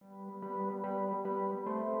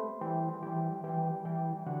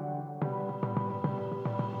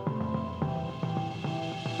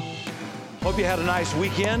Hope you had a nice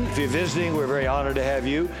weekend. If you're visiting, we're very honored to have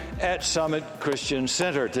you at Summit Christian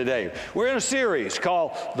Center today. We're in a series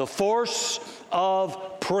called The Force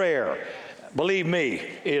of Prayer. Believe me,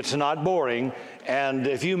 it's not boring. And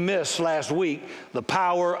if you missed last week, the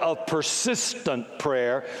power of persistent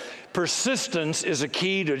prayer. Persistence is a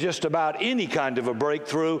key to just about any kind of a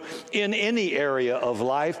breakthrough in any area of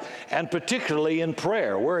life, and particularly in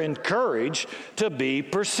prayer. We're encouraged to be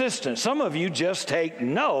persistent. Some of you just take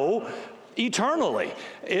no eternally.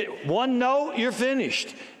 One no, you're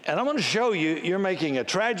finished. And I'm going to show you, you're making a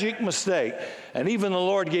tragic mistake. And even the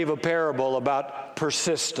Lord gave a parable about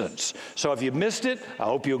persistence. So if you missed it, I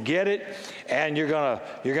hope you'll get it. And you're going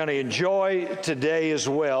to enjoy today as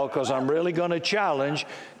well, because I'm really going to challenge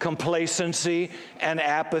complacency and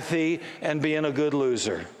apathy and being a good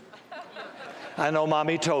loser. I know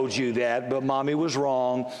Mommy told you that, but Mommy was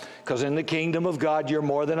wrong, because in the kingdom of God, you're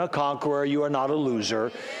more than a conqueror. You are not a loser.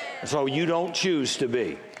 So you don't choose to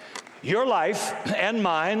be. Your life and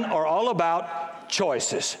mine are all about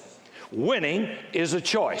choices. Winning is a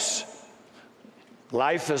choice.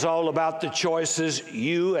 Life is all about the choices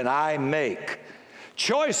you and I make.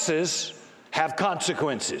 Choices have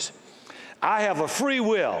consequences. I have a free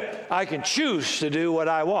will. I can choose to do what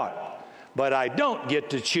I want, but I don't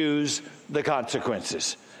get to choose the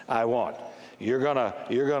consequences I want. You're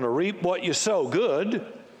gonna reap what you sow, good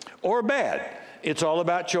or bad. It's all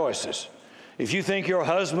about choices. If you think your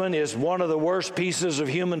husband is one of the worst pieces of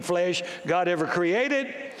human flesh God ever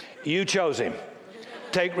created, you chose him.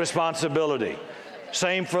 Take responsibility.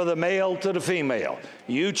 Same for the male to the female.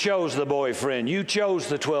 You chose the boyfriend. You chose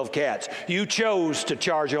the 12 cats. You chose to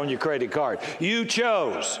charge on your credit card. You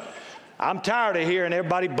chose. I'm tired of hearing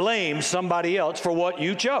everybody blame somebody else for what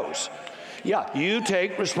you chose. Yeah, you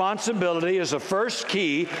take responsibility as a first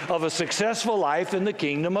key of a successful life in the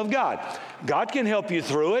kingdom of God. God can help you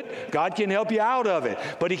through it. God can help you out of it.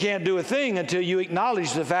 But He can't do a thing until you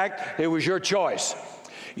acknowledge the fact it was your choice.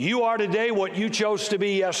 You are today what you chose to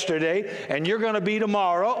be yesterday, and you're going to be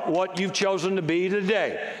tomorrow what you've chosen to be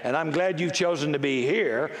today. And I'm glad you've chosen to be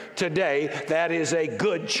here today. That is a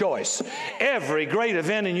good choice. Every great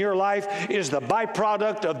event in your life is the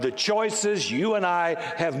byproduct of the choices you and I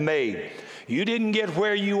have made. You didn't get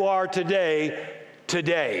where you are today.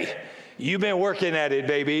 You've been working at it,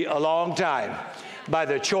 baby, a long time by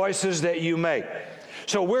the choices that you make.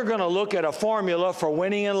 So we're going to look at a formula for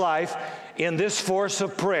winning in life in this force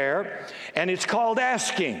of prayer, and it's called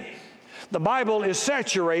asking. The Bible is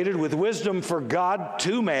saturated with wisdom for God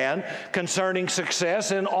to man concerning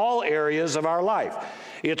success in all areas of our life.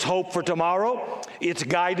 It's hope for tomorrow, it's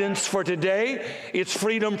guidance for today, it's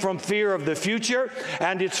freedom from fear of the future,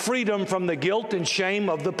 and it's freedom from the guilt and shame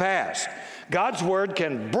of the past. God's Word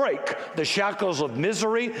can break the shackles of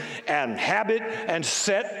misery and habit and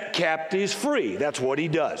set captives free. That's what He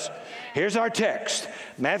does. Here's our text,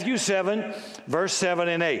 Matthew 7, verse 7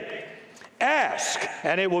 and 8. Ask,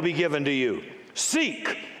 and it will be given to you.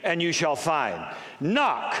 Seek, and you shall find.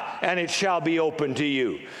 Knock, and it shall be opened to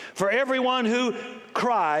you. For everyone who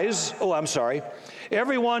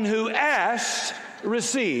everyone who asks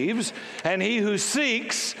receives, and he who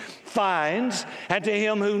seeks finds, and to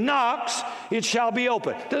him who knocks it shall be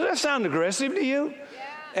open. Does that sound aggressive to you?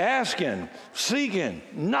 Yeah. Asking, seeking,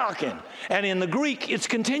 knocking. And in the Greek, it's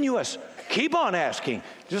continuous. Keep on asking,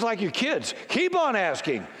 just like your kids. Keep on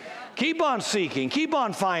asking. Keep on seeking, keep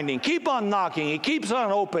on finding, keep on knocking. It keeps on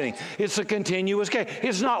opening. It's a continuous case.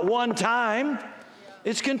 It's not one time.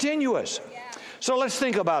 It's continuous. So let's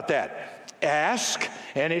think about that. Ask,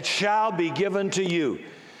 and it shall be given to you.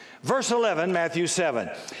 Verse 11, Matthew 7.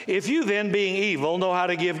 If you then, being evil, know how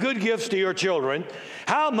to give good gifts to your children,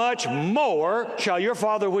 how much more shall your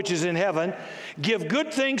Father which is in heaven give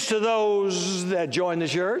good things to those that join the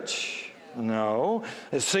church? No.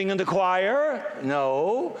 That sing in the choir?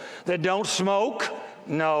 No. That don't smoke?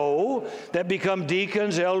 No. That become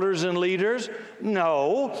deacons, elders, and leaders?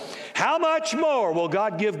 No. How much more will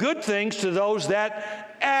God give good things to those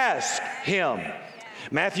that ask Him?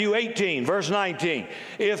 Matthew 18, verse 19.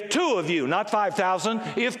 If two of you, not 5,000,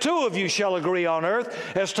 if two of you shall agree on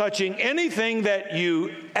earth as touching anything that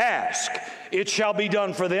you ask, it shall be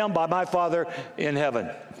done for them by my Father in heaven.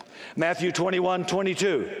 Matthew 21,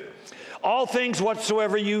 22. All things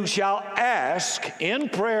whatsoever you shall ask in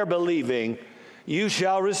prayer believing, you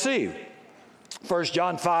shall receive. 1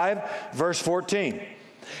 John 5, verse 14.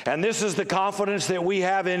 And this is the confidence that we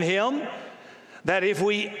have in Him, that if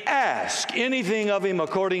we ask anything of Him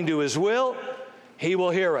according to His will, He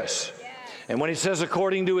will hear us. And when He says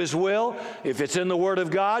according to His will, if it's in the Word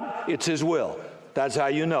of God, it's His will. That's how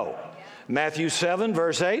you know. Matthew 7,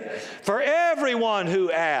 verse 8, for everyone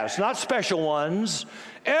who asks, not special ones,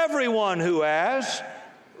 everyone who asks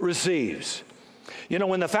receives. You know,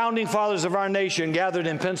 when the founding fathers of our nation gathered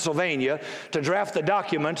in Pennsylvania to draft the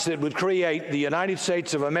documents that would create the United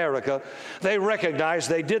States of America, they recognized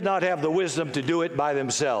they did not have the wisdom to do it by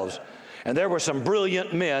themselves. And there were some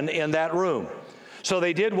brilliant men in that room. So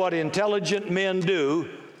they did what intelligent men do.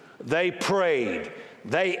 They prayed.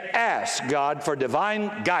 They asked God for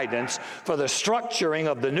divine guidance for the structuring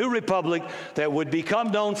of the new republic that would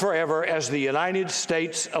become known forever as the United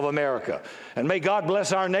States of America. And may God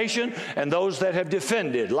bless our nation and those that have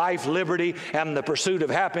defended life, liberty, and the pursuit of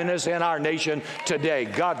happiness in our nation today.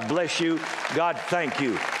 God bless you. God, thank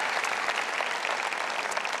you.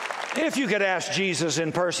 If you could ask Jesus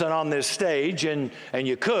in person on this stage, and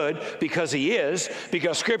you could, because he is,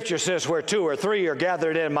 because Scripture says where 2 or 3 are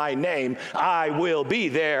gathered in my name, I will be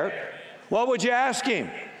there. What would you ask him?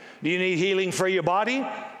 Do you need healing for your body?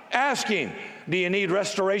 Ask him. Do you need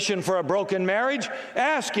restoration for a broken marriage?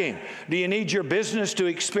 Ask him. Do you need your business to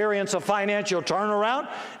experience a financial turnaround?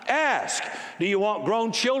 Ask. Do you want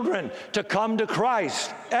grown children to come to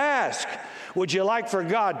Christ? Ask. Would you like for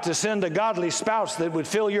God to send a godly spouse that would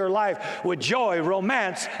fill your life with joy,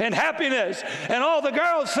 romance, and happiness? And all the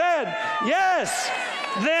girls said, yes.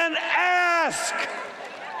 Then ask.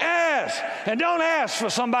 Ask. And don't ask for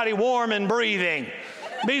somebody warm and breathing.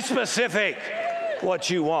 Be specific what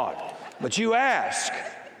you want. But you ask.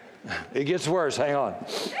 It gets worse. Hang on.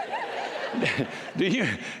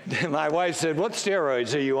 My wife said, what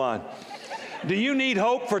steroids are you on? Do you need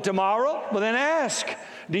hope for tomorrow? Well, then ask.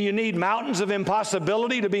 Do you need mountains of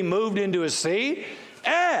impossibility to be moved into a sea?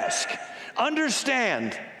 Ask.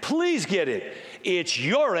 Understand. Please get it. It's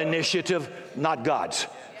your initiative, not God's.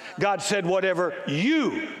 God said, whatever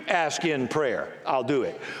you ask in prayer, I'll do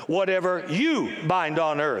it. Whatever you bind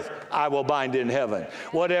on earth, I will bind in heaven.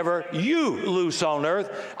 Whatever you loose on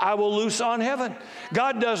earth, I will loose on heaven.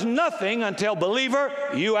 God does nothing until, believer,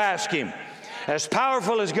 you ask him. As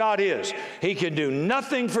powerful as God is, he can do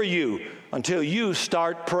nothing for you until you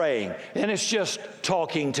start praying. And it's just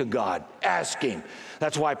talking to God, asking.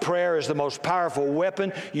 That's why prayer is the most powerful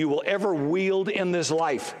weapon you will ever wield in this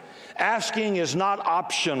life. Asking is not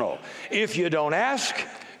optional. If you don't ask,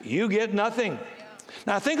 you get nothing.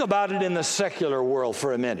 Now think about it in the secular world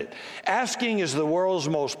for a minute. Asking is the world's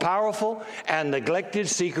most powerful and neglected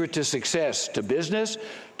secret to success, to business,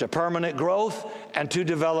 to permanent growth, and to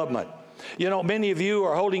development. You know, many of you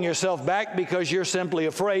are holding yourself back because you're simply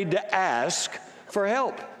afraid to ask for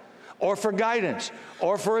help or for guidance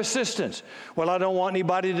or for assistance. Well, I don't want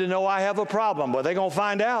anybody to know I have a problem. Well, they're going to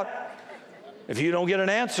find out. If you don't get an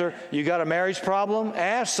answer, you got a marriage problem,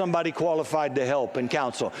 ask somebody qualified to help and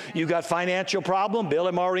counsel. You got financial problem, Bill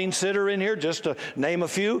and Maureen Sitter in here, just to name a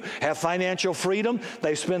few, have financial freedom.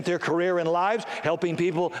 They've spent their career and lives helping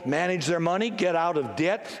people manage their money, get out of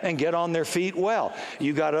debt, and get on their feet well.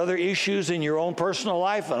 You got other issues in your own personal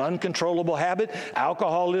life, an uncontrollable habit,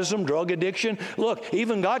 alcoholism, drug addiction. Look,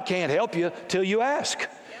 even God can't help you till you ask.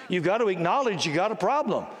 You've got to acknowledge you got a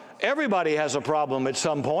problem. Everybody has a problem at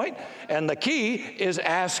some point, and the key is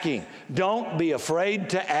asking. Don't be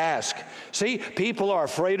afraid to ask. See, people are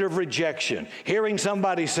afraid of rejection. Hearing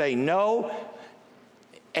somebody say no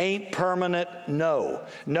ain't permanent no.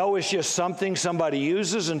 No is just something somebody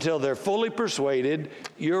uses until they're fully persuaded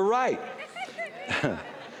you're right.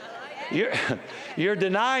 You're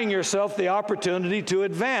denying yourself the opportunity to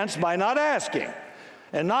advance by not asking.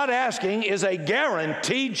 And not asking is a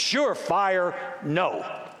guaranteed surefire no.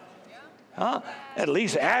 Huh? At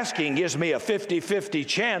least asking gives me a 50-50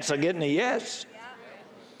 chance of getting a yes.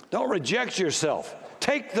 Don't reject yourself.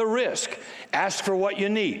 Take the risk. Ask for what you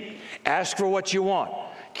need. Ask for what you want.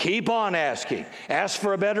 Keep on asking. Ask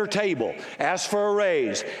for a better table. Ask for a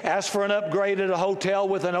raise. Ask for an upgrade at a hotel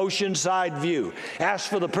with an oceanside view. Ask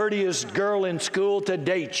for the prettiest girl in school to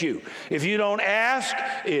date you. If you don't ask,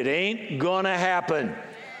 it ain't gonna happen.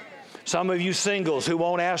 Some of you singles who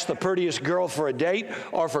won't ask the prettiest girl for a date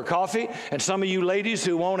or for coffee, and some of you ladies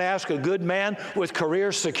who won't ask a good man with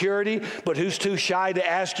career security, but who's too shy to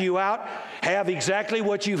ask you out, have exactly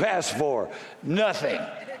what you've asked for, nothing.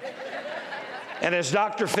 And as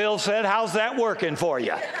Dr. Phil said, how's that working for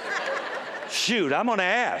you? Shoot, I'm going to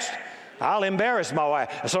ask. I'll embarrass my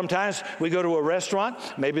wife. Sometimes we go to a restaurant,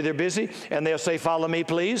 maybe they're busy, and they'll say, follow me,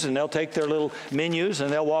 please, and they'll take their little menus,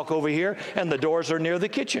 and they'll walk over here, and the doors are near the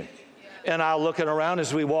kitchen. And I'll looking around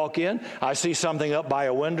as we walk in. I see something up by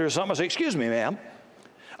a window or something. I say, excuse me, ma'am.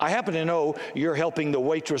 I happen to know you're helping the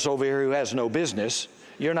waitress over here who has no business.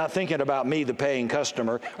 You're not thinking about me, the paying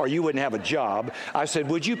customer, or you wouldn't have a job. I said,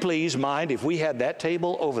 would you please mind if we had that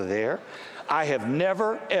table over there? I have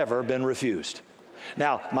never, ever been refused.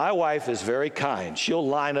 Now, my wife is very kind. She'll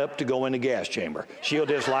line up to go in the gas chamber. She'll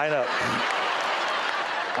just line up.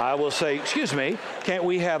 I will say, excuse me, can't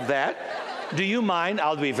we have that? Do you mind?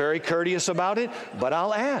 I'll be very courteous about it, but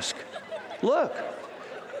I'll ask. Look,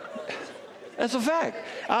 that's a fact.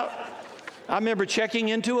 I remember checking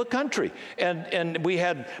into a country, and we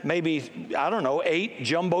had maybe, I don't know, 8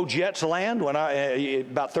 jumbo jets land when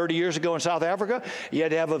about 30 years ago in South Africa. You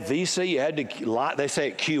had to have a visa. You had to, they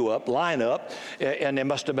say, queue up, line up, and there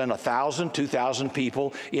must have been 1,000, 2,000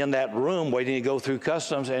 people in that room waiting to go through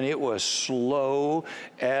customs, and it was slow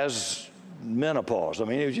as menopause. I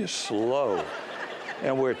mean, it was just slow.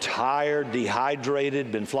 And we're tired,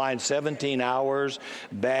 dehydrated, been flying 17 hours,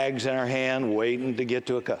 bags in our hand, waiting to get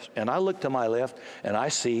to a customer. And I look to my left, and I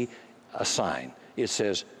see a sign. It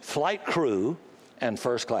says, flight crew and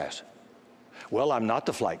first class. Well, I'm not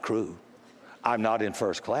the flight crew. I'm not in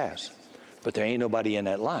first class. But there ain't nobody in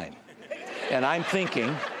that line. And I'm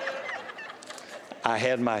thinking,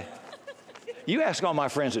 you ask all my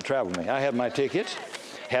friends that travel with me. I had my tickets,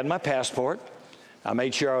 had my passport. I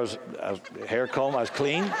made sure I was hair comb, I was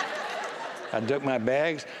clean. I took my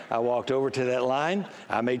bags. I walked over to that line.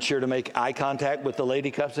 I made sure to make eye contact with the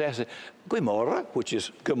lady comes there. I said, "Goeiemorgen," which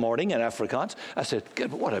is good morning in Afrikaans. I said,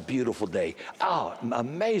 what a beautiful day. Oh,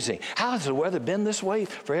 amazing. How has the weather been this way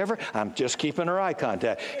forever? I'm just keeping her eye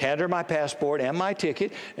contact. Hand her my passport and my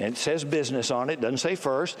ticket, and it says business on it. Doesn't say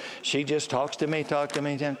first. She just talks to me.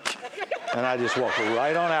 And I just walked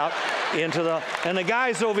right on out into and the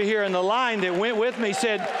guys over here in the line that went with me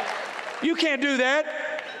said, "You can't do that."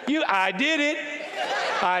 I did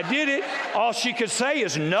it. All she could say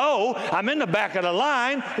is, "No, I'm in the back of the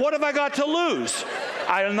line. What have I got to lose?"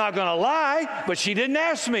 I'm not going to lie, but she didn't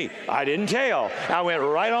ask me. I didn't tell. I went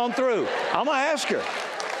right on through. I'm going to ask her.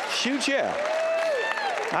 Shoot, yeah.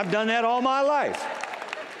 I've done that all my life.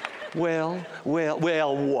 Well,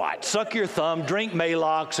 what? Suck your thumb, drink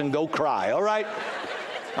Maalox, and go cry, all right?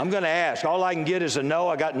 I'm going to ask. All I can get is a no.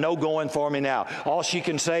 I got no going for me now. All she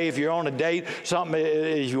can say if you're on a date,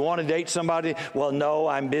 if you want to date somebody, well, no,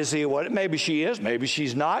 I'm busy. Maybe she is. Maybe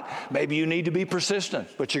she's not. Maybe you need to be persistent,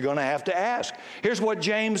 but you're going to have to ask. Here's what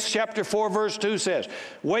James chapter 4, verse 2 says.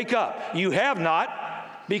 Wake up. You have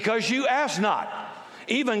not because you ask not.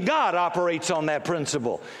 Even God operates on that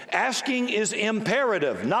principle. Asking is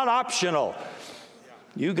imperative, not optional.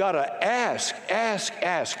 You got to ask.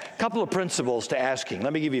 A couple of principles to asking.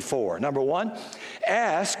 Let me give you 4. Number 1,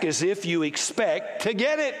 ask as if you expect to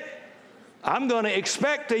get it. I'm going to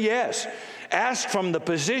expect a yes. Ask from the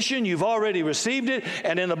position you've already received it,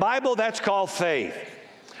 and in the Bible, that's called faith.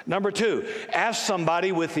 Number 2, ask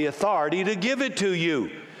somebody with the authority to give it to you.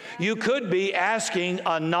 You could be asking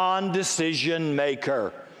a non-decision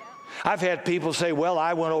maker. I've had people say, well,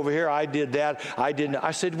 I went over here, I did that, I didn't.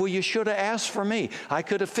 I said, well, you should have asked for me. I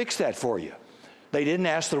could have fixed that for you. They didn't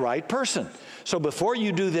ask the right person. So before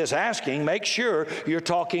you do this asking, make sure you're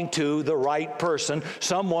talking to the right person,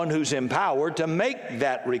 someone who's empowered to make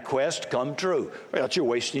that request come true, or else you're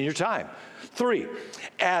wasting your time. 3,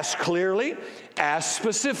 ask clearly, ask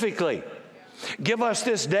specifically. Give us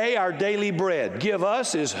this day our daily bread. Give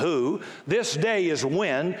us is who. This day is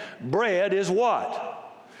when. Bread is what?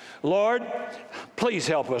 Lord, please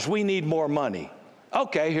help us. We need more money.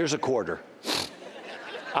 Okay, here's a quarter.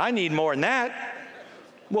 I need more than that.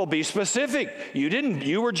 Well, be specific.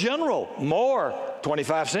 You were general. More.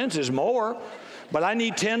 25 cents is more. But I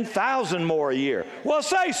need 10,000 more a year. Well,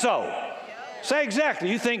 say so. Say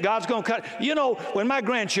exactly. You think God's going to cut? You know, when my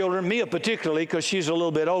grandchildren, Mia particularly, because she's a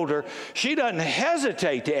little bit older, she doesn't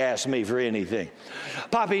hesitate to ask me for anything.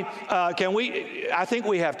 Poppy, I think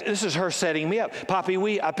we have to, this is her setting me up.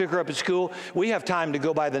 Poppy, I pick her up at school. We have time to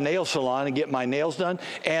go by the nail salon and get my nails done,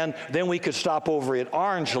 and then we could stop over at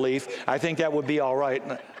Orange Leaf. I think that would be all right.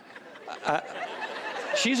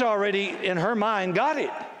 She's already, in her mind, got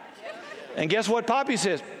it. And guess what Poppy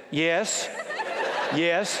says? Yes.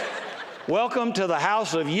 Welcome to the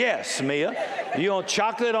house of yes, Mia. You want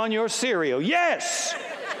chocolate on your cereal? Yes.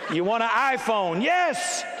 You want an iPhone?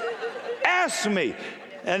 Yes. Ask me.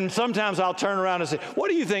 And sometimes I'll turn around and say, what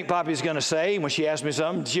do you think Poppy's going to say? When she asks me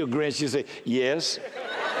something, she'll grin. She'll say, yes.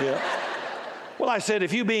 Yeah. Well, I said,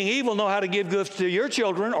 if you being evil know how to give gifts to your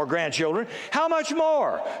children or grandchildren, how much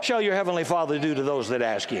more shall your heavenly Father do to those that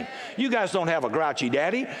ask him? You guys don't have a grouchy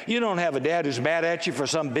daddy. You don't have a dad who's mad at you for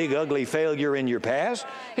some big ugly failure in your past.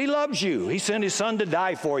 He loves you. He sent his son to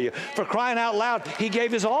die for you. For crying out loud, he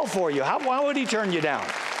gave his all for you. Why would he turn you down?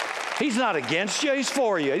 He's not against you. He's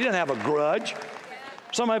for you. He doesn't have a grudge.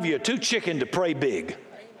 Some of you are too chicken to pray big.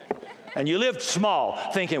 And you lived small,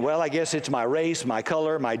 thinking, well, I guess it's my race, my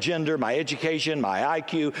color, my gender, my education, my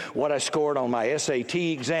IQ, what I scored on my SAT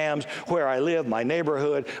exams, where I live, my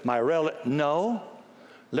neighborhood, my relative. No,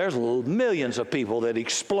 there's millions of people that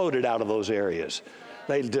exploded out of those areas.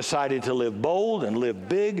 They decided to live bold and live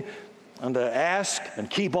big and to ask and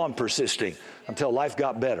keep on persisting until life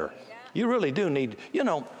got better. You really do need,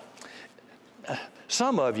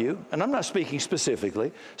 some of you, and I'm not speaking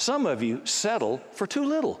specifically, some of you settle for too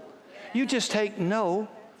little. You just take no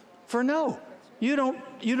for no. You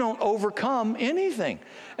don't overcome anything.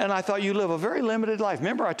 And I thought you live a very limited life.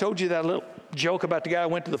 Remember I told you that little joke about the guy who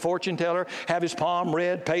went to the fortune teller, have his palm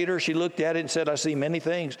read, paid her. She looked at it and said, I see many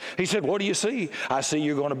things. He said, what do you see? I see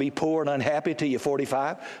you're going to be poor and unhappy till you're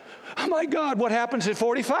 45. Oh my God, what happens at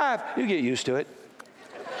 45? You get used to it.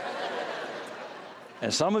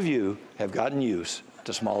 And some of you have gotten used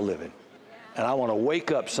to small living. And I want to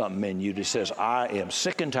wake up something in you that says, I am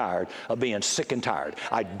sick and tired of being sick and tired.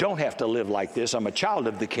 I don't have to live like this. I'm a child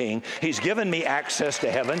of the King. He's given me access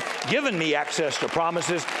to heaven, given me access to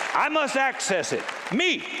promises. I must access it.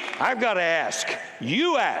 Me, I've got to ask.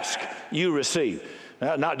 You ask, you receive.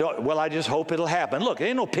 Well, I just hope it'll happen. Look,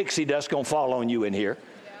 ain't no pixie dust going to fall on you in here.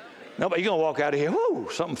 Nobody, you're going to walk out of here, whoo,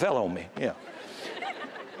 something fell on me. Yeah.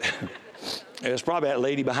 It's probably that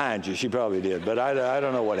lady behind you. She probably did, but I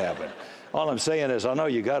don't know what happened. All I'm saying is I know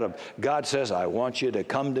you got to, God says, I want you to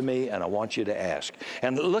come to me and I want you to ask.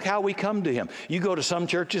 And look how we come to him. You go to some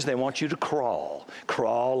churches, they want you to crawl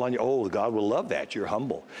on your, oh, God will love that. You're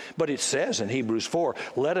humble. But it says in Hebrews 4,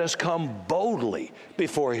 let us come boldly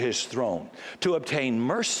before his throne to obtain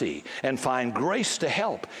mercy and find grace to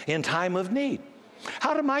help in time of need.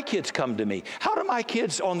 How do my kids come to me? How do my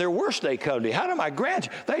kids on their worst day come to me? How do my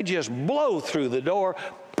grandchildren? They just blow through the door.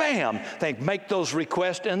 Bam! They make those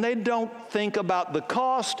requests and they don't think about the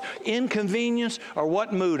cost, inconvenience, or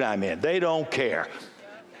what mood I'm in. They don't care.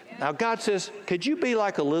 Now God says, could you be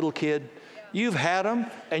like a little kid? You've had them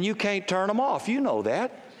and you can't turn them off. You know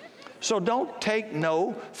that. So don't take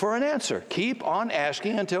no for an answer. Keep on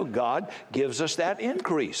asking until God gives us that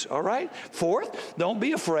increase. All right? Fourth, don't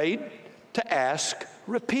be afraid to ask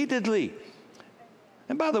repeatedly.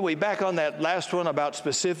 And by the way, back on that last one about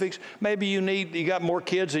specifics, maybe you got more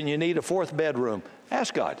kids and you need a fourth bedroom.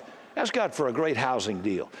 Ask God. Ask God for a great housing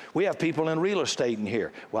deal. We have people in real estate in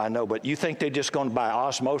here. Well, I know, but you think they're just going to by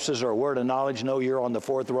osmosis or a word of knowledge know you're on the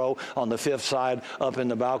fourth row, on the fifth side, up in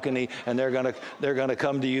the balcony, and they're going to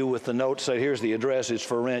come to you with the note, say, here's the address, it's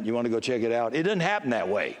for rent, you want to go check it out. It doesn't happen that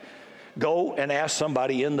way. Go and ask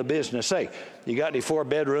somebody in the business. Say, you got any 4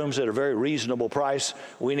 bedrooms at a very reasonable price?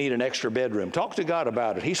 We need an extra bedroom. Talk to God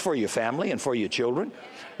about it. He's for your family and for your children.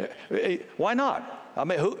 Why not? I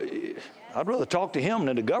mean, I'd rather talk to him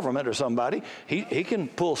than the government or somebody. He can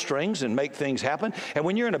pull strings and make things happen. And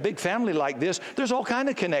when you're in a big family like this, there's all kinds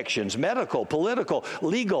of connections, medical, political,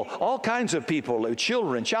 legal, all kinds of people,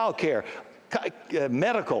 children, child care,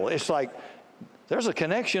 medical. It's like there's a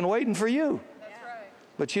connection waiting for you.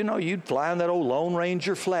 But you'd fly on that old Lone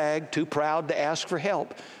Ranger flag, too proud to ask for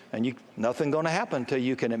help. And nothing going to happen until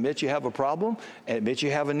you can admit you have a problem, and admit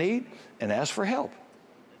you have a need, and ask for help.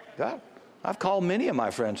 God, I've called many of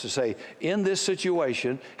my friends to say, in this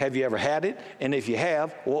situation, have you ever had it? And if you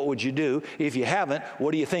have, what would you do? If you haven't,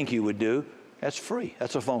 what do you think you would do? That's free.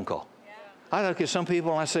 That's a phone call. Yeah. I look at some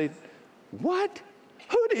people and I say, what?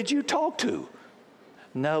 Who did you talk to?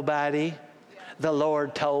 Nobody. The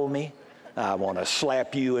Lord told me. I want to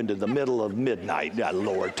slap you into the middle of midnight. The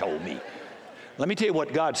Lord told me. Let me tell you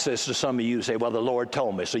what God says to some of you. Say, well, the Lord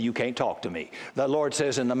told me, so you can't talk to me. The Lord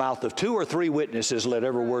says, in the mouth of 2 or 3 witnesses, let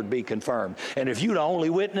every word be confirmed. And if you're the only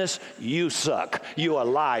witness, you suck. You are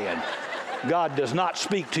lying. God does not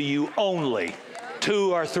speak to you only.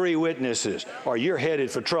 2 or 3 witnesses, or you're headed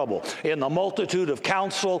for trouble. In the multitude of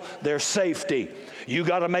counsel, there's safety. You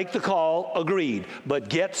got to make the call, agreed, but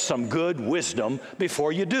get some good wisdom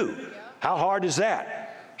before you do. How hard is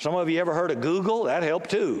that? Some of you ever heard of Google? That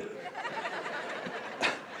helped too.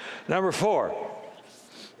 Number 4,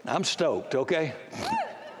 I'm stoked, okay?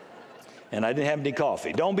 And I didn't have any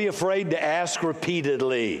coffee. Don't be afraid to ask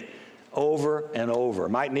repeatedly, over and over.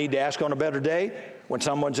 Might need to ask on a better day, when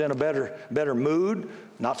someone's in a better mood,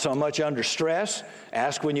 not so much under stress.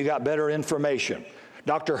 Ask when you got better information.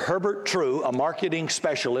 Dr. Herbert True, a marketing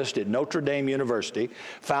specialist at Notre Dame University,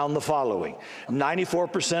 found the following.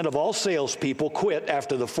 94% of all salespeople quit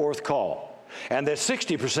after the 4th call, and that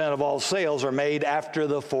 60% of all sales are made after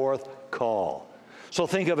the 4th call. So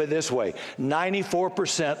think of it this way.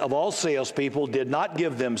 94% of all salespeople did not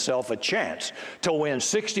give themselves a chance to win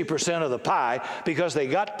 60% of the pie because they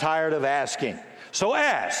got tired of asking. So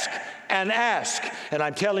ask and ask. And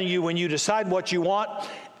I'm telling you, when you decide what you want,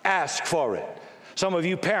 ask for it. Some of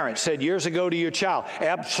you parents said years ago to your child,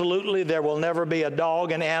 absolutely there will never be a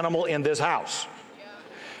dog, an animal in this house.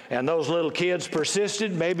 And those little kids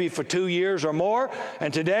persisted maybe for 2 years or more,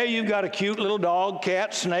 and today you've got a cute little dog,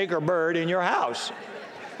 cat, snake, or bird in your house.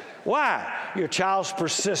 Why? Your child's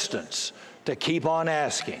persistence to keep on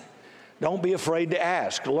asking. Don't be afraid to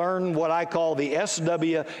ask. Learn what I call the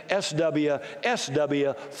SW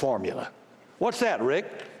formula. What's that,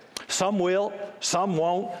 Rick? Some will, some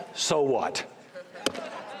won't, so what?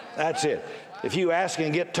 That's it. If you ask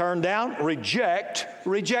and get turned down, reject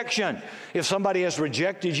rejection. If somebody has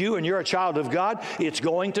rejected you and you're a child of God, it's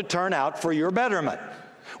going to turn out for your betterment.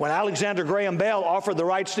 When Alexander Graham Bell offered the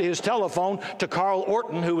rights to his telephone to Carl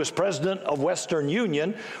Orton, who was president of Western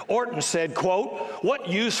Union, Orton said, quote, "What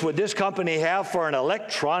use would this company have for an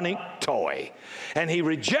electronic toy?" And he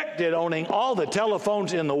rejected owning all the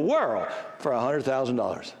telephones in the world for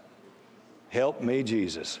 $100,000. Help me,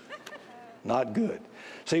 Jesus. Not good.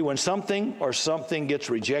 See, when something or something gets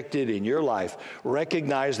rejected in your life,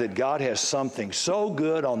 recognize that God has something so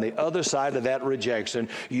good on the other side of that rejection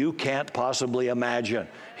you can't possibly imagine.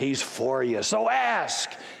 He's for you. So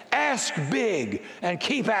ask big, and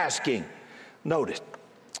keep asking. Notice,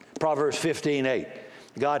 Proverbs 15:8.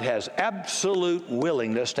 God has absolute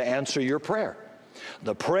willingness to answer your prayer.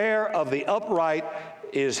 The prayer of the upright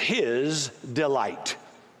is His delight.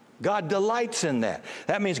 God delights in that.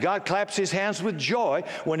 That means God claps His hands with joy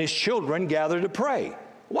when His children gather to pray.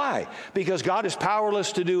 Why? Because God is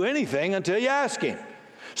powerless to do anything until you ask Him.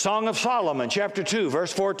 Song of Solomon, chapter 2,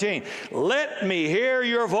 verse 14. Let me hear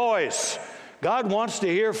your voice. God wants to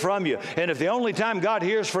hear from you. And if the only time God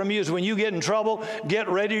hears from you is when you get in trouble, get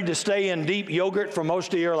ready to stay in deep yogurt for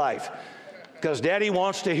most of your life. Because Daddy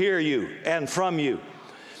wants to hear you and from you.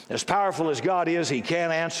 As powerful as God is, He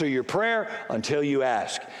can't answer your prayer until you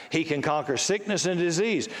ask. He can conquer sickness and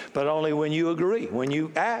disease, but only when you agree, when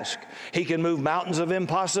you ask. He can move mountains of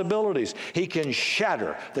impossibilities. He can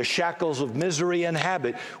shatter the shackles of misery and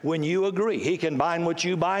habit when you agree. He can bind what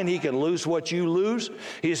you bind. He can loose what you lose.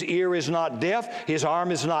 His ear is not deaf. His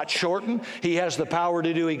arm is not shortened. He has the power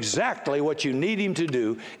to do exactly what you need Him to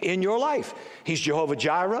do in your life. He's Jehovah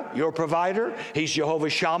Jireh, your provider. He's Jehovah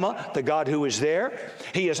Shammah, the God who is there.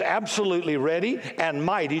 He is absolutely ready and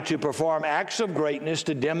mighty to perform acts of greatness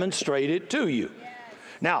to demonstrate it to you.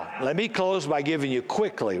 Now, let me close by giving you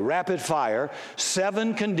quickly, rapid fire,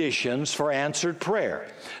 7 conditions for answered prayer.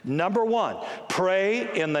 Number 1,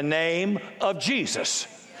 pray in the name of Jesus.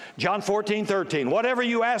 John 14:13, whatever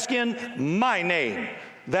you ask in my name,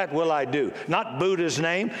 that will I do. Not Buddha's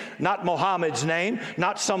name, not Mohammed's name,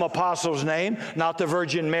 not some apostle's name, not the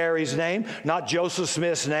Virgin Mary's name, not Joseph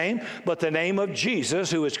Smith's name, but the name of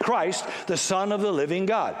Jesus, who is Christ, the Son of the living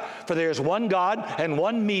God. For there is one God and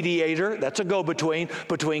one mediator, that's a go-between,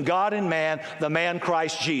 between God and man, the man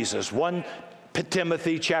Christ Jesus. 1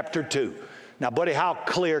 Timothy chapter 2. Now, buddy, how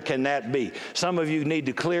clear can that be? Some of you need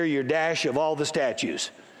to clear your dash of all the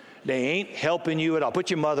statues. They ain't helping you at all.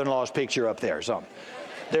 Put your mother-in-law's picture up there or something.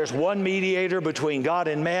 There's one mediator between God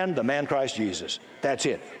and man, the man Christ Jesus. That's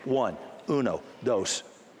it. One. Uno. Dos.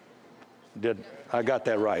 I got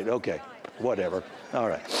that right. Okay. Whatever. All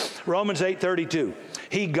right. Romans 8:32.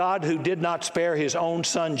 He, God, who did not spare His own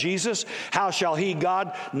Son, Jesus, how shall He,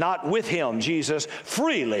 God, not with Him, Jesus,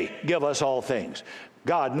 freely give us all things?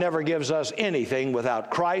 God never gives us anything without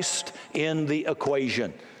Christ in the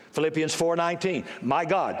equation. Philippians 4:19, my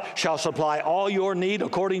God shall supply all your need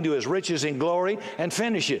according to His riches in glory, and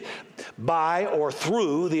finish it by or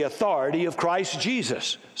through the authority of Christ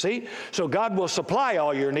Jesus. See? So God will supply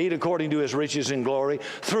all your need according to His riches in glory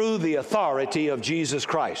through the authority of Jesus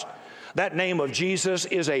Christ. That name of Jesus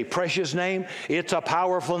is a precious name. It's a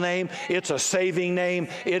powerful name. It's a saving name.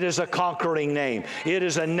 It is a conquering name. It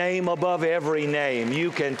is a name above every name.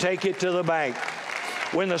 You can take it to the bank.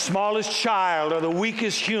 When the smallest child or the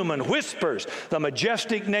weakest human whispers the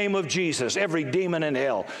majestic name of Jesus, every demon in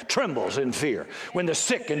hell trembles in fear. When the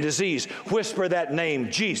sick and diseased whisper that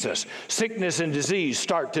name, Jesus, sickness and disease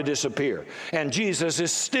start to disappear. And Jesus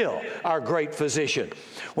is still our great physician.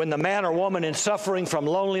 When the man or woman in suffering from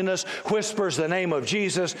loneliness whispers the name of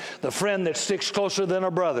Jesus, the friend that sticks closer than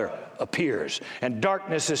a brother, appears, and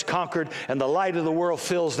darkness is conquered, and the light of the world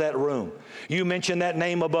fills that room. You mention that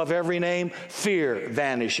name above every name, fear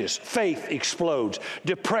vanishes, faith explodes,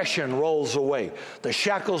 depression rolls away, the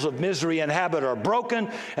shackles of misery and habit are broken,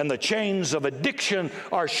 and the chains of addiction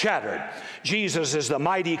are shattered. Jesus is the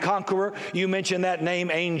mighty conqueror. You mention that name,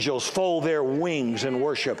 angels fold their wings in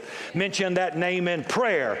worship. Mention that name in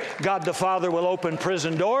prayer. God the Father will open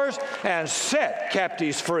prison doors and set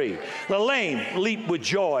captives free. The lame leap with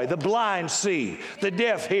joy. The blind see. The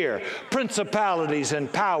deaf hear. Principalities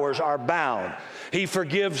and powers are bound. He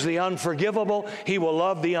forgives the unforgivable. He will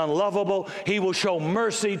love the unlovable. He will show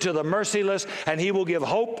mercy to the merciless, and He will give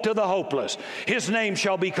hope to the hopeless. His name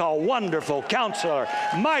shall be called Wonderful Counselor,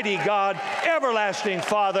 Mighty God, Everlasting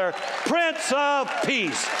Father, Prince of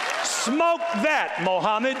Peace. Smoke that,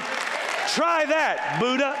 Mohammed. Try that,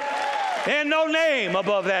 Buddha. And no name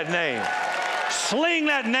above that name. Sling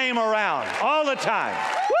that name around all the time.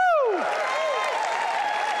 Woo!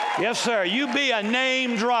 Yes, sir. You be a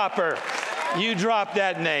name dropper. You drop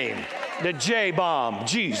that name. The J-bomb,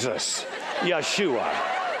 Jesus, Yeshua.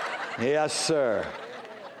 Yes, sir.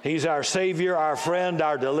 He's our Savior, our friend,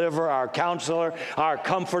 our deliverer, our counselor, our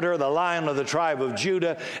comforter, the Lion of the tribe of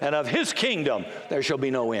Judah, and of His kingdom there shall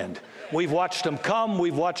be no end. We've watched Him come,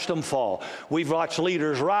 we've watched Him fall. We've watched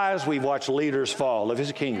leaders rise, we've watched leaders fall. Of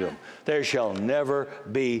His kingdom there shall never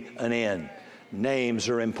be an end. Names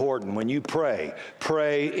are important. When you pray,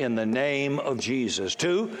 pray in the name of Jesus.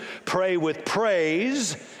 2, pray with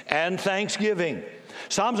praise and thanksgiving.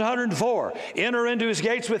 Psalms 104, enter into His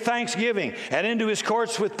gates with thanksgiving and into His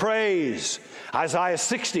courts with praise. Isaiah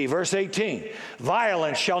 60, verse 18,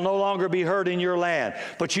 violence shall no longer be heard in your land,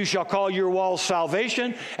 but you shall call your walls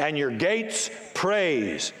salvation and your gates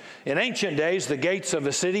praise. In ancient days, the gates of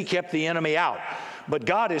a city kept the enemy out. But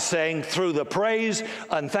God is saying, through the praise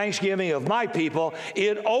and thanksgiving of my people,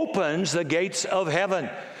 it opens the gates of heaven.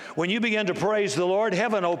 When you begin to praise the Lord,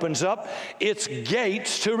 heaven opens up its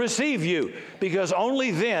gates to receive you, because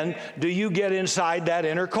only then do you get inside that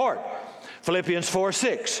inner court. Philippians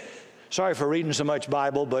 4:6. Sorry for reading so much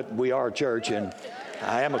Bible, but we are a church and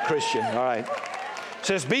I am a Christian. All right. It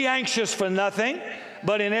says, be anxious for nothing,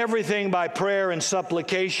 but in everything by prayer and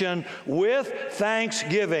supplication with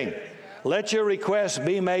thanksgiving. Let your requests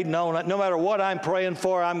be made known. No matter what I'm praying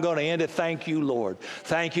for, I'm going to end it. Thank you, Lord.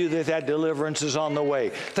 Thank you that deliverance is on the way.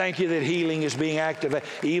 Thank you that healing is being activated.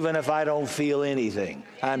 Even if I don't feel anything,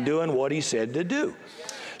 I'm doing what He said to do.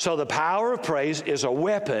 So the power of praise is a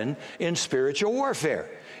weapon in spiritual warfare.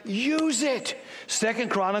 Use it. 2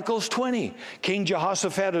 Chronicles 20. King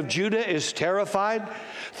Jehoshaphat of Judah is terrified.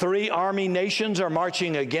 3 army nations are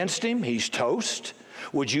marching against him. He's toast.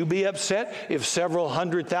 Would you be upset if several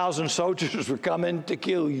 100,000 soldiers were coming to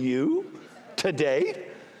kill you today?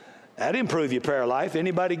 That'd improve your prayer life.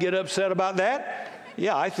 Anybody get upset about that?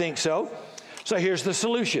 Yeah, I think so. So here's the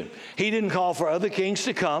solution. He didn't call for other kings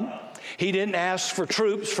to come. He didn't ask for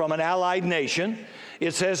troops from an allied nation.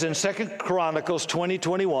 It says in 2 Chronicles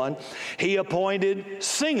 20:21, He appointed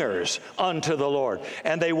singers unto the Lord.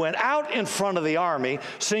 And they went out in front of the army,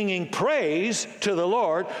 singing praise to the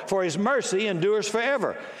Lord, for His mercy endures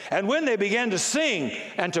forever. And when they began to sing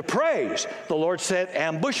and to praise, the Lord set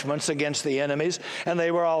ambushments against the enemies, and they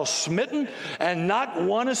were all smitten, and not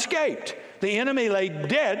one escaped. The enemy lay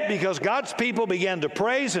dead because God's people began to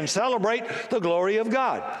praise and celebrate the glory of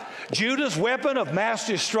God. Judah's weapon of mass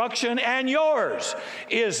destruction and yours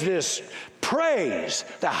is this praise,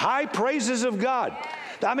 the high praises of God.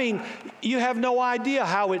 I mean, you have no idea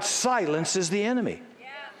how it silences the enemy.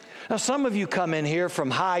 Now, some of you come in here from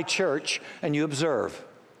high church and you observe.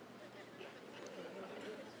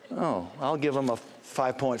 Oh, I'll give them a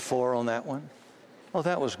 5.4 on that one. Oh,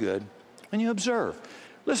 that was good. And you observe.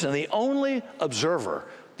 Listen, the only observer,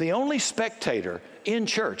 the only spectator in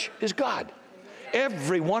church is God.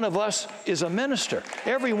 Every one of us is a minister.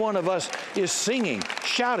 Every one of us is singing,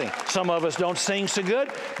 shouting. Some of us don't sing so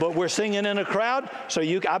good, but we're singing in a crowd. So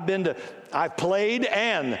I've played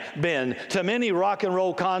and been to many rock and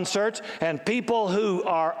roll concerts, and people who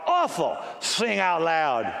are awful sing out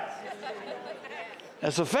loud.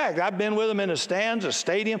 That's a fact. I've been with them in the stands, a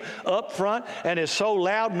stadium, up front, and it's so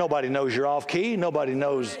loud, nobody knows you're off key. Nobody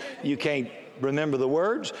knows you can't remember the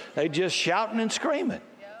words. They just shouting and screaming,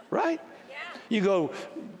 right? You go,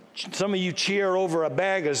 some of you cheer over a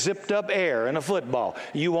bag of zipped up air in a football.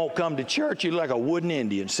 You won't come to church. You look like a wooden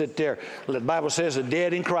Indian. Sit there. The Bible says the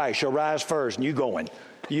dead in Christ shall rise first, and you going.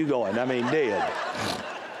 I mean, dead.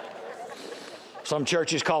 Some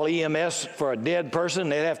churches call EMS for a dead person.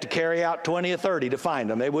 They'd have to carry out 20 or 30 to find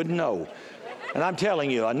them. They wouldn't know. And I'm telling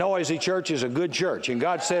you, a noisy church is a good church. And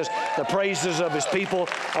God says the praises of his people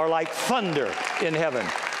are like thunder in heaven.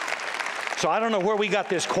 So I don't know where we got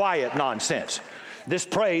this quiet nonsense. This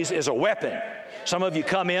praise is a weapon. Some of you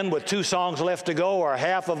come in with 2 songs left to go or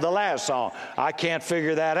half of the last song. I can't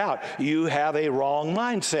figure that out. You have a wrong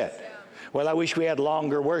mindset. Well, I wish we had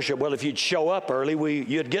longer worship. Well, if you'd show up early,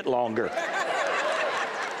 you'd get longer.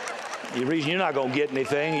 The reason you're not going to get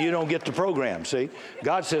anything, you don't get the program, see?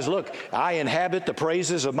 God says, look, I inhabit the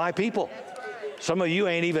praises of my people. Some of you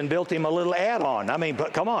ain't even built him a little add-on. I mean,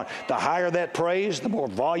 but come on. The higher that praise, the more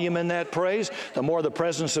volume in that praise, the more the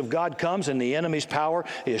presence of God comes and the enemy's power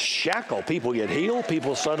is shackled. People get healed.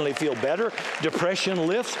 People suddenly feel better. Depression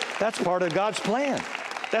lifts. That's part of God's plan.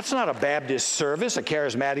 That's not a Baptist service, a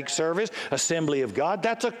charismatic service, Assembly of God.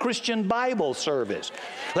 That's a Christian Bible service.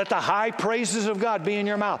 Let the high praises of God be in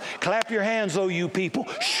your mouth. Clap your hands, O you people.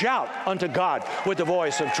 Shout unto God with the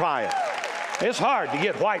voice of triumph. It's hard to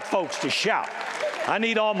get white folks to shout. I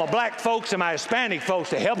need all my black folks and my Hispanic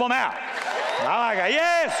folks to help them out. I like it.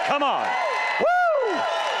 Yes, come on. Woo!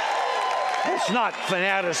 That's not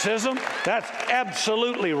fanaticism. That's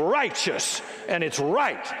absolutely righteous, and it's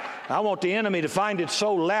right. I want the enemy to find it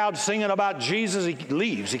so loud singing about Jesus, he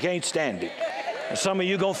leaves. He can't stand it. And some of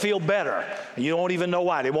you going to feel better. And you won't even know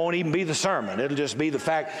why. It won't even be the sermon. It'll just be the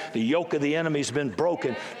fact the yoke of the enemy's been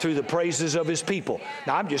broken through the praises of his people.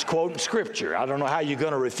 Now, I'm just quoting Scripture. I don't know how you're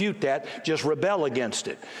going to refute that. Just rebel against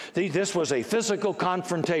it. This was a physical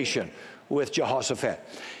confrontation with Jehoshaphat.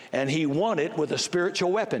 And he won it with a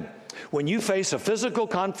spiritual weapon. When you face a physical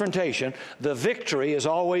confrontation, the victory is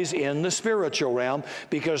always in the spiritual realm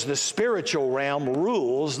because the spiritual realm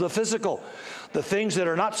rules the physical. The things that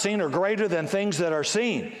are not seen are greater than things that are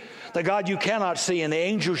seen. The God you cannot see and the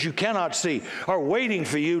angels you cannot see are waiting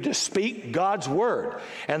for you to speak God's word,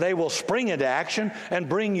 and they will spring into action and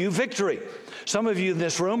bring you victory. Some of you in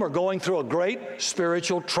this room are going through a great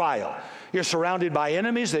spiritual trial. You're surrounded by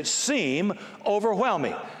enemies that seem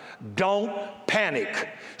overwhelming. Don't panic.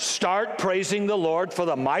 Start praising the Lord for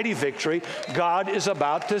the mighty victory God is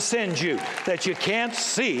about to send you that you can't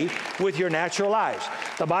see with your natural eyes.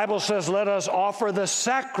 The Bible says, let us offer the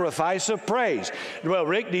sacrifice of praise. Well,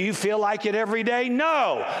 Rick, do you feel like it every day?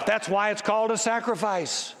 No. That's why it's called a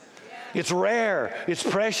sacrifice. It's rare. It's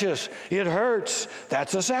precious. It hurts.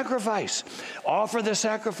 That's a sacrifice. Offer the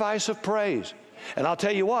sacrifice of praise. And I'll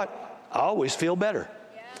tell you what, I always feel better.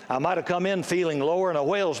 I might have come in feeling lower in a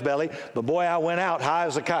whale's belly, but boy, I went out high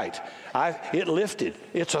as a kite. It lifted.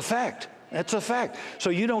 It's a fact. It's a fact. So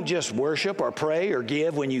you don't just worship or pray or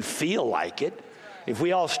give when you feel like it. If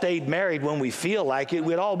we all stayed married when we feel like it,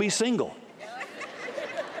 we'd all be single.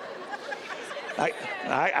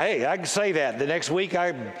 I can say that. The next week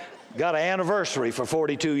I got an anniversary for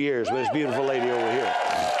 42 years with this beautiful lady over here.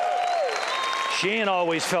 She ain't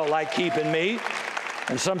always felt like keeping me,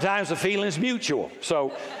 and sometimes the feeling's mutual.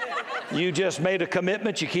 So you just made a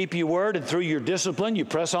commitment, you keep your word, and through your discipline, you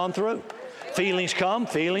press on through. Feelings come,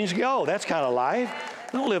 feelings go. That's kind of life.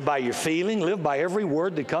 Don't live by your feeling. Live by every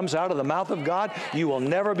word that comes out of the mouth of God. You will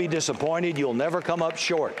never be disappointed. You'll never come up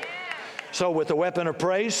short. So with the weapon of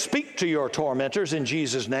praise, speak to your tormentors in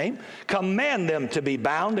Jesus' name. Command them to be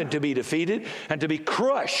bound and to be defeated and to be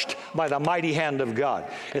crushed by the mighty hand of God.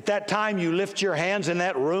 At that time, you lift your hands in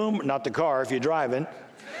that room, not the car if you're driving,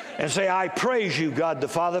 and say, I praise you, God the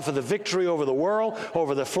Father, for the victory over the world,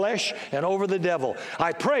 over the flesh, and over the devil.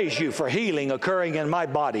 I praise you for healing occurring in my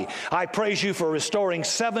body. I praise you for restoring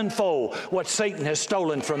sevenfold what Satan has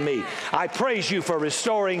stolen from me. I praise you for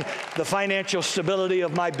restoring the financial stability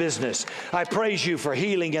of my business. I praise you for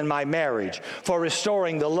healing in my marriage, for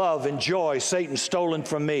restoring the love and joy Satan stolen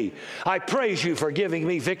from me. I praise you for giving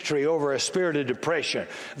me victory over a spirit of depression,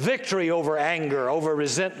 victory over anger, over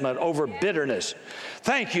resentment, over bitterness.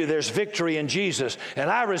 Thank you, there's victory in Jesus, and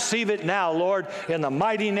I receive it now, Lord, in the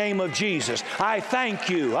mighty name of Jesus. I thank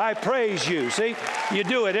you. I praise you. See, you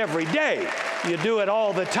do it every day. You do it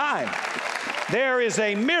all the time. There is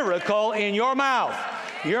a miracle in your mouth.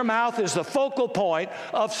 Your mouth is the focal point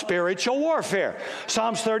of spiritual warfare.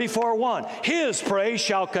 Psalms 34:1. His praise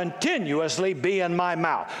shall continuously be in my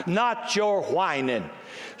mouth, not your whining.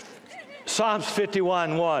 Psalms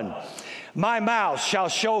 51:1. My mouth shall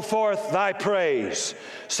show forth thy praise.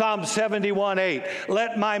 Psalm 71:8.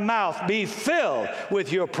 Let my mouth be filled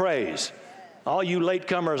with your praise. All you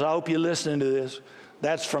latecomers, I hope you're listening to this.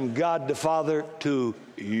 That's from God the Father to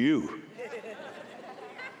you.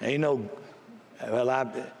 Ain't no,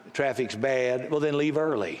 well, traffic's bad. Well, then leave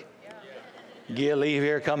early. Leave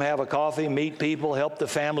here, come have a coffee, meet people, help the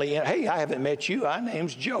family. Hey, I haven't met you. My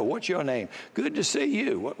name's Joe. What's your name? Good to see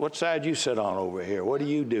you. What side you sit on over here? What do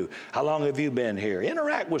you do? How long have you been here?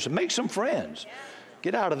 Interact with them. Make some friends.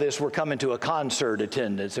 Get out of this. We're coming to a concert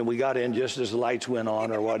attendance and we got in just as the lights went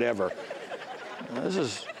on or whatever. This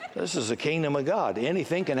is the kingdom of God.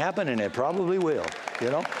 Anything can happen, and it probably will.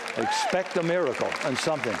 Expect a miracle and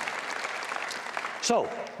something. So,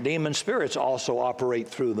 demon spirits also operate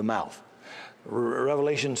through the mouth.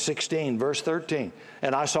 Revelation 16, verse 13.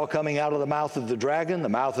 And I saw coming out of the mouth of the dragon, the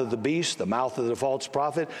mouth of the beast, the mouth of the false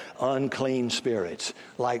prophet, unclean spirits,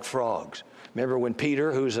 like frogs. Remember when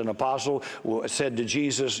Peter, who's an apostle, said to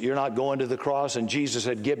Jesus, "You're not going to the cross," and Jesus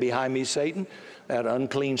said, "Get behind me, Satan." That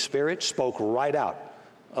unclean spirit spoke right out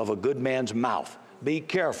of a good man's mouth. Be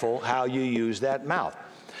careful how you use that mouth.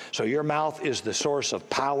 So your mouth is the source of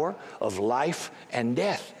power, of life and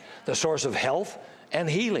death, the source of health and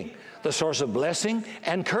healing, the source of blessing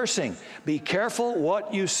and cursing. Be careful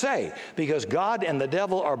what you say, because God and the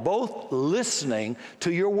devil are both listening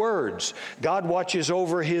to your words. God watches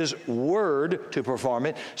over his word to perform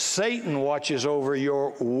it. Satan watches over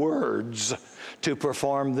your words to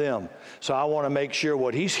perform them. So I want to make sure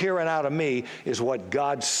what he's hearing out of me is what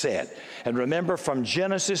God said. And remember, from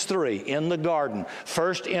Genesis 3, in the garden,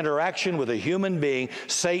 first interaction with a human being,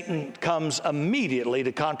 Satan comes immediately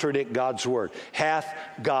to contradict God's word. Hath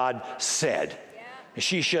God said? Yeah.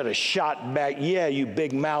 She should have shot back, "Yeah, you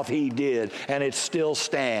big mouth," he did, and it still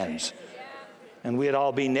stands. Yeah. And we'd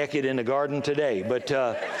all be naked in the garden today, but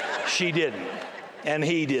she didn't, and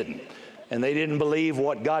he didn't. And they didn't believe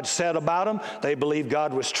what God said about them. They believed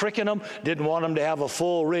God was tricking them, didn't want them to have a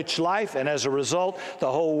full, rich life, and as a result, the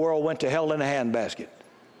whole world went to hell in a handbasket.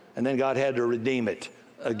 And then God had to redeem it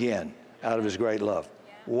again out of his great love.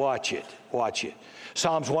 Watch it. Watch it.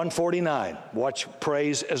 Psalms 149, watch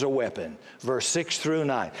praise as a weapon, verse 6 through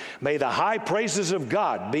 9. May the high praises of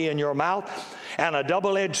God be in your mouth and a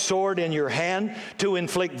double-edged sword in your hand, to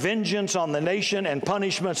inflict vengeance on the nation and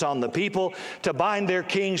punishments on the people, to bind their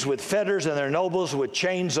kings with fetters and their nobles with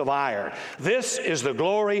chains of iron. This is the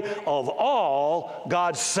glory of all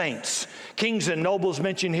God's saints. Kings and nobles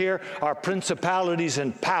mentioned here are principalities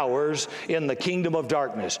and powers in the kingdom of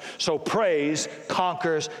darkness. So praise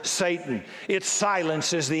conquers Satan. It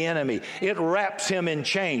silences the enemy. It wraps him in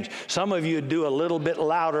chains. Some of you would do a little bit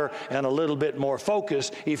louder and a little bit more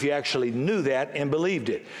focused if you actually knew that and believed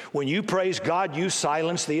it. When you praise God, you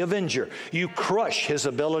silence the avenger. You crush his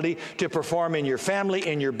ability to perform in your family,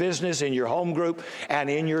 in your business, in your home group, and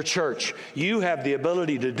in your church. You have the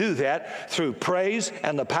ability to do that through praise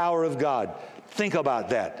and the power of God. Think about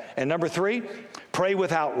that. And number 3, pray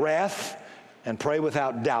without wrath and pray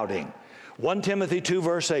without doubting. 1 Timothy 2,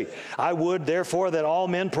 verse 8, I would, therefore, that all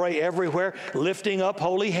men pray everywhere, lifting up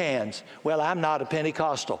holy hands. Well, I'm not a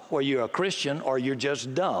Pentecostal, or you're a Christian, or you're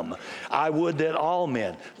just dumb. I would that all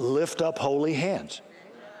men lift up holy hands.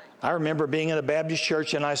 I remember being in a Baptist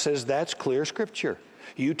church, and I says, that's clear Scripture.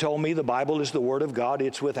 You told me the Bible is the Word of God.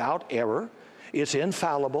 It's without error. It's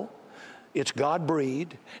infallible. It's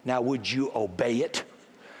God-breathed. Now, would you obey it?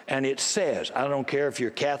 And it says, I don't care if you're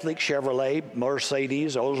Catholic, Chevrolet,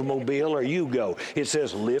 Mercedes, Oldsmobile, or Yugo. It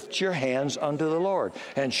says, lift your hands unto the Lord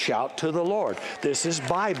and shout to the Lord. This is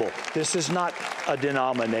Bible. This is not a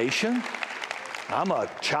denomination. I'm a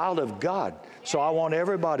child of God. So I want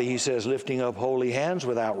everybody, he says, lifting up holy hands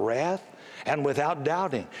without wrath and without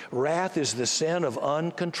doubting. Wrath is the sin of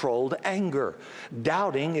uncontrolled anger.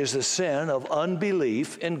 Doubting is the sin of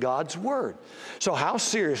unbelief in God's word. So how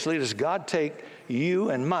seriously does God take you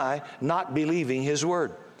and my not believing his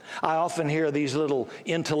word? I often hear these little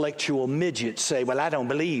intellectual midgets say, well, I don't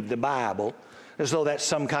believe the Bible, as though that's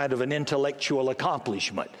some kind of an intellectual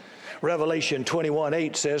accomplishment. Revelation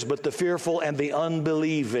 21:8 says, but the fearful and the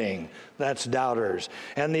unbelieving, that's doubters,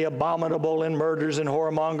 and the abominable and murderers and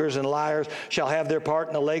whoremongers and liars shall have their part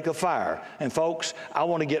in the lake of fire. And folks, I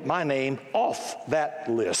want to get my name off that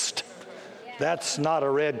list. That's not a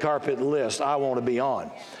red carpet list I want to be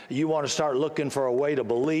on. You want to start looking for a way to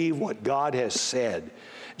believe what God has said.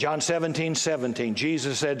 John 17:17,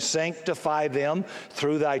 Jesus said, sanctify them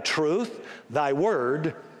through thy truth. Thy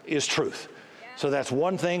word is truth. So that's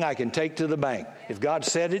one thing I can take to the bank. If God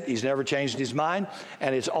said it, he's never changed his mind,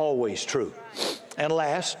 and it's always true. And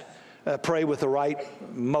last, pray with the right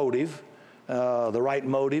motive. The right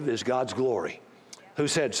motive is God's glory. Who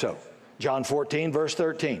said so? John 14, verse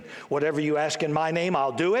 13. Whatever you ask in my name,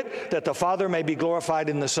 I'll do it, that the Father may be glorified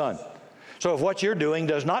in the Son. So if what you're doing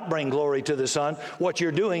does not bring glory to the Son, what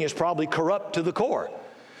you're doing is probably corrupt to the core.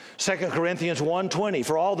 2 Corinthians 1:20,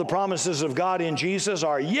 for all the promises of God in Jesus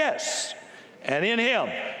are yes, and in him,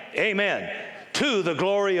 amen, to the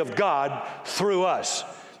glory of God through us.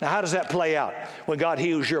 Now, how does that play out? When God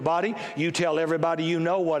heals your body, you tell everybody you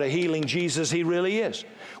know what a healing Jesus He really is.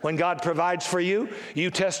 When God provides for you, you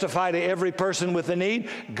testify to every person with a need,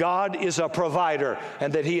 God is a provider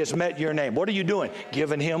and that He has met your name. What are you doing?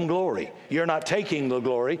 Giving Him glory. You're not taking the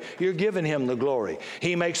glory, you're giving Him the glory.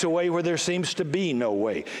 He makes a way where there seems to be no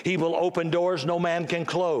way. He will open doors no man can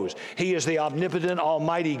close. He is the omnipotent,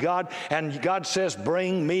 almighty God, and God says,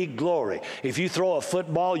 bring me glory. If you throw a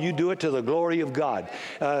football, you do it to the glory of God.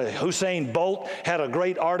 Usain Bolt had a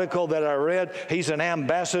great article that I read. He's an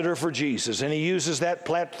ambassador for Jesus, and he uses that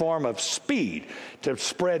platform of speed to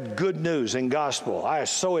spread good news and gospel. I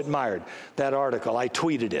so admired that article. I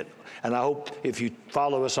tweeted it, and I hope if you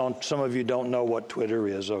follow us on, some of you don't know what Twitter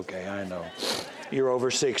is. Okay, I know. You're over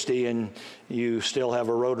 60 and you still have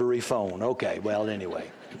a rotary phone. Okay, well, anyway,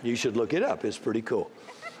 you should look it up. It's pretty cool.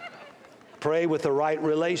 Pray with the right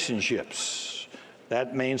relationships.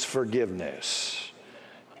 That means forgiveness.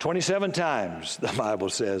 27 times, the Bible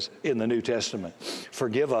says in the New Testament,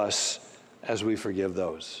 forgive us as we forgive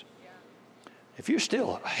those. If you're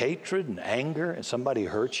still hatred and anger and somebody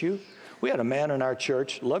hurts you, we had a man in our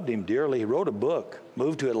church, loved him dearly. He wrote a book,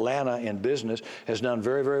 moved to Atlanta in business, has done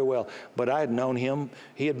very, very well. But I had known him.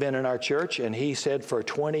 He had been in our church, and he said for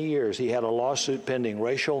 20 years he had a lawsuit pending,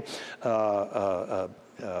 racial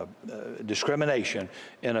discrimination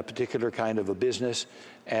in a particular kind of a business,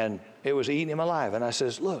 and it was eating him alive. And I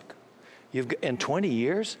says, look, in 20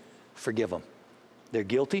 years, forgive them. They're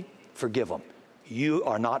guilty, forgive them. You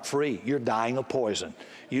are not free. You're dying of poison.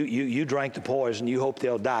 You drank the poison. You hope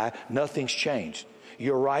they'll die. Nothing's changed.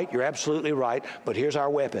 You're right. You're absolutely right. But here's our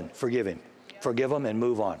weapon. Forgive him. Forgive him and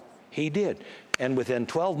move on. He did. And within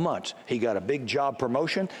 12 months, he got a big job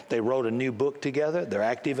promotion. They wrote a new book together. They're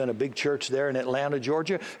active in a big church there in Atlanta,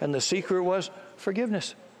 Georgia. And the secret was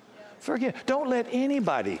forgiveness. Forgive. Don't let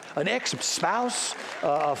anybody, an ex-spouse,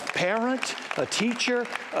 a parent, a teacher,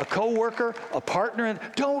 a co-worker, a partner,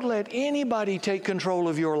 don't let anybody take control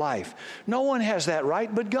of your life. No one has that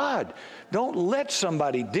right but God. Don't let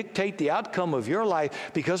somebody dictate the outcome of your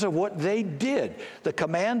life because of what they did. The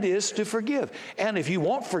command is to forgive. And if you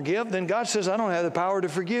won't forgive, then God says, I don't have the power to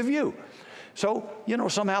forgive you. So,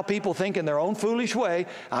 somehow people think in their own foolish way,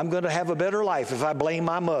 I'm going to have a better life if I blame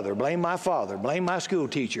my mother, blame my father, blame my school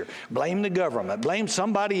teacher, blame the government, blame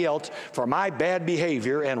somebody else for my bad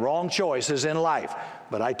behavior and wrong choices in life.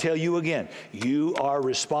 But I tell you again, you are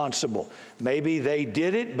responsible. Maybe they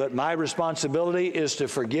did it, but my responsibility is to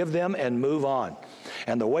forgive them and move on.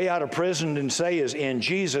 And the way out of prison and say is, in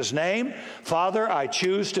Jesus' name, Father, I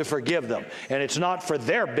choose to forgive them. And it's not for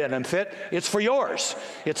their benefit, it's for yours.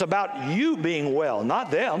 It's about you being well,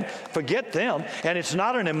 not them. Forget them. And it's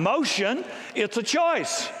not an emotion, it's a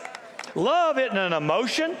choice. Love isn't an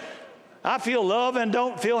emotion. I feel love and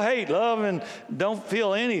don't feel hate. Love and don't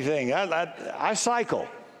feel anything. I cycle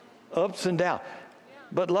ups and down.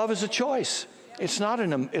 But love is a choice. It's not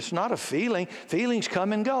a feeling. Feelings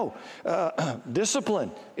come and go.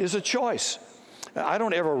 Discipline is a choice. I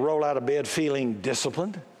don't ever roll out of bed feeling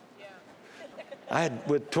disciplined.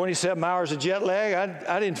 With 27 hours of jet lag,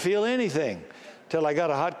 I didn't feel anything till I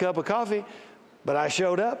got a hot cup of coffee. But I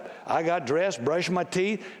showed up, I got dressed, brushed my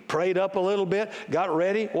teeth, prayed up a little bit, got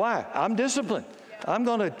ready. Why? I'm disciplined. I'm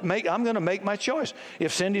going to make my choice.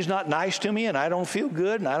 If Cindy's not nice to me and I don't feel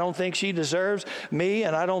good and I don't think she deserves me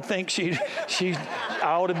and I don't think she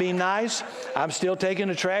ought to be nice, I'm still taking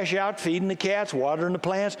the trash out, feeding the cats, watering the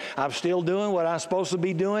plants. I'm still doing what I'm supposed to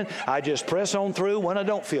be doing. I just press on through when I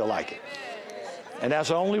don't feel like it. And that's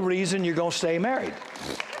the only reason you're going to stay married.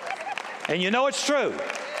 And it's true.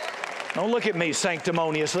 Don't look at me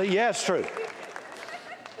sanctimoniously. Yeah, it's true.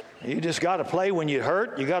 You just got to play when you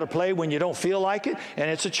hurt. You got to play when you don't feel like it,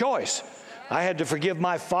 and it's a choice. I had to forgive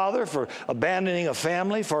my father for abandoning a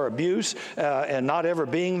family, for abuse, and not ever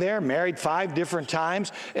being there. Married 5 different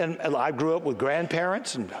times, and I grew up with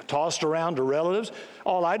grandparents and tossed around to relatives.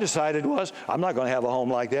 All I decided was, I'm not going to have a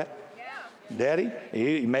home like that. Yeah. Daddy,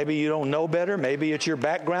 maybe you don't know better. Maybe it's your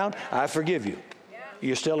background. I forgive you. Yeah.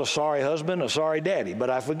 You're still a sorry husband, a sorry daddy, but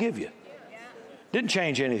I forgive you. Didn't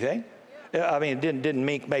change anything. I mean, it didn't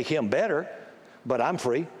make him better, but I'm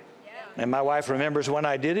free. And my wife remembers when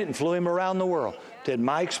I did it and flew him around the world at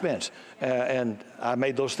my expense. And I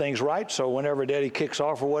made those things right, so whenever Daddy kicks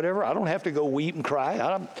off or whatever, I don't have to go weep and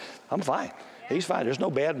cry. I'm fine. He's fine. There's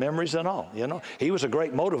no bad memories at all, He was a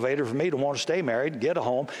great motivator for me to want to stay married, get a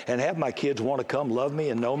home, and have my kids want to come love me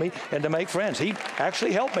and know me and to make friends. He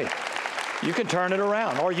actually helped me. You can turn it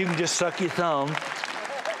around, or you can just suck your thumb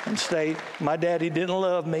and state, my daddy didn't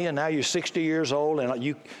love me, and now you're 60 years old,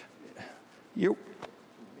 and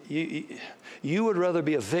You would rather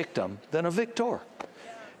be a victim than a victor.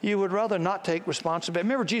 You would rather not take responsibility.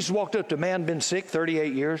 Remember, Jesus walked up to a man been sick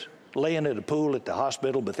 38 years, laying at a pool at the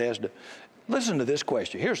hospital, Bethesda. Listen to this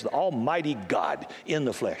question. Here's the Almighty God in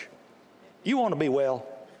the flesh. You want to be well?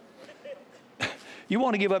 You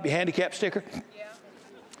want to give up your handicap sticker? Yeah.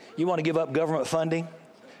 You want to give up government funding?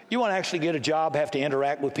 You want to actually get a job, have to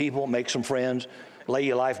interact with people, make some friends, lay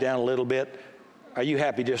your life down a little bit? Are you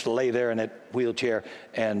happy just to lay there in that wheelchair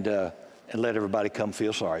and let everybody come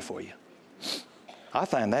feel sorry for you? I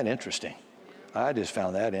find that interesting. I just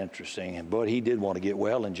found that interesting. And boy, he did want to get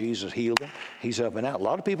well, and Jesus healed him. He's up and out. A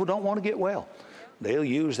lot of people don't want to get well. They'll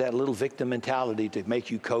use that little victim mentality to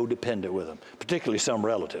make you codependent with them, particularly some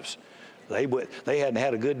relatives. They hadn't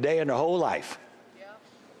had a good day in their whole life.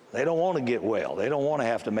 They don't want to get well. They don't want to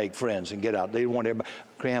have to make friends and get out. They want everybody,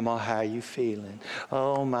 Grandma, how are you feeling?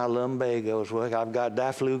 Oh, my lumbago's work. I've got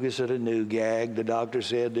diflugus of the new gag. The doctor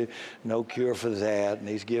said there's no cure for that. And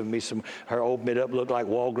he's giving me opened it up, looked like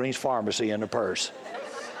Walgreens Pharmacy in the purse.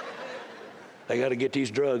 They got to get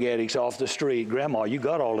these drug addicts off the street. Grandma, you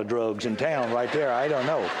got all the drugs in town right there. I don't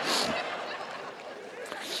know.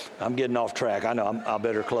 I'm getting off track. I know. I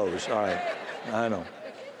better close. All right. I know.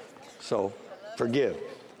 So, forgive.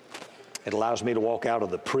 It allows me to walk out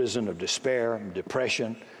of the prison of despair and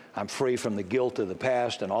depression. I'm free from the guilt of the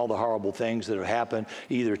past and all the horrible things that have happened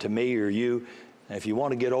either to me or you. And if you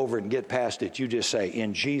want to get over it and get past it, you just say,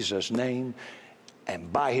 in Jesus' name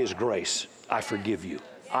and by his grace, I forgive you.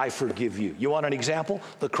 I forgive you. You want an example?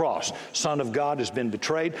 The cross. Son of God has been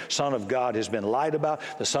betrayed. Son of God has been lied about.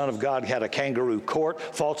 The Son of God had a kangaroo court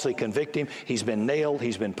falsely convict him. He's been nailed.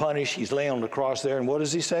 He's been punished. He's laying on the cross there. And what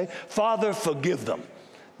does he say? Father, forgive them.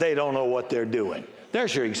 They don't know what they're doing.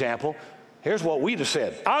 There's your example. Here's what we'd have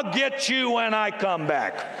said. I'll get you when I come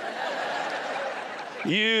back.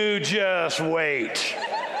 You just wait.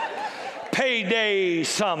 Payday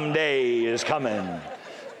someday is coming.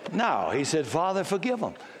 No, he said, Father, forgive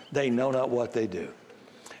them. They know not what they do.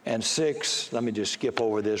 And 6, let me just skip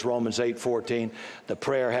over this, Romans 8:14, the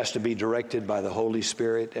prayer has to be directed by the Holy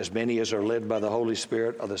Spirit. As many as are led by the Holy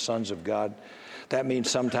Spirit are the sons of God. That means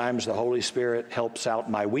sometimes the Holy Spirit helps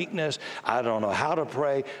out my weakness. I don't know how to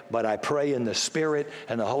pray, but I pray in the Spirit,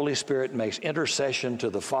 and the Holy Spirit makes intercession to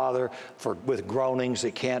the Father with groanings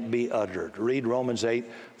that can't be uttered. Read Romans 8,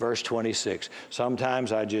 verse 26.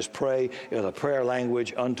 Sometimes I just pray in a prayer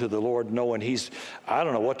language unto the Lord, knowing I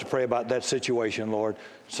don't know what to pray about that situation, Lord.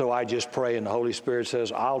 So I just pray, and the Holy Spirit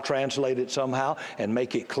says, I'll translate it somehow and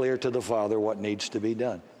make it clear to the Father what needs to be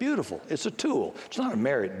done. Beautiful. It's a tool. It's not a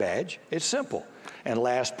merit badge. It's simple. And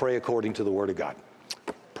last, pray according to the Word of God.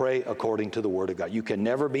 Pray according to the Word of God. You can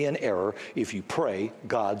never be in error if you pray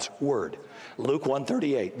God's Word. Luke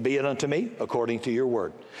 1:38, be it unto me according to your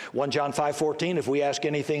word. 1 John 5:14, if we ask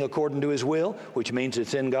anything according to his will, which means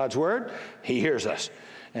it's in God's Word, he hears us.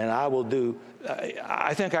 And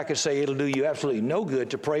I think I could say it'll do you absolutely no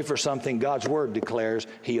good to pray for something God's Word declares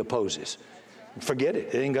he opposes. Forget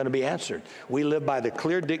it. It ain't going to be answered. We live by the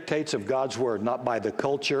clear dictates of God's Word, not by the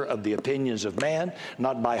culture of the opinions of man,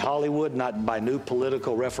 not by Hollywood, not by new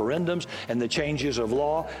political referendums and the changes of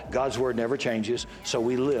law. God's Word never changes, so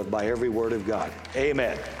we live by every word of God.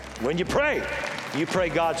 Amen. When you pray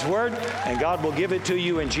God's Word, and God will give it to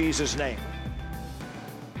you in Jesus' name.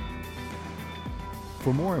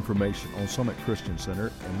 For more information on Summit Christian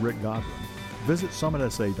Center and Rick Godwin, visit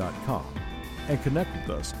summitsa.com and connect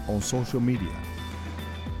with us on social media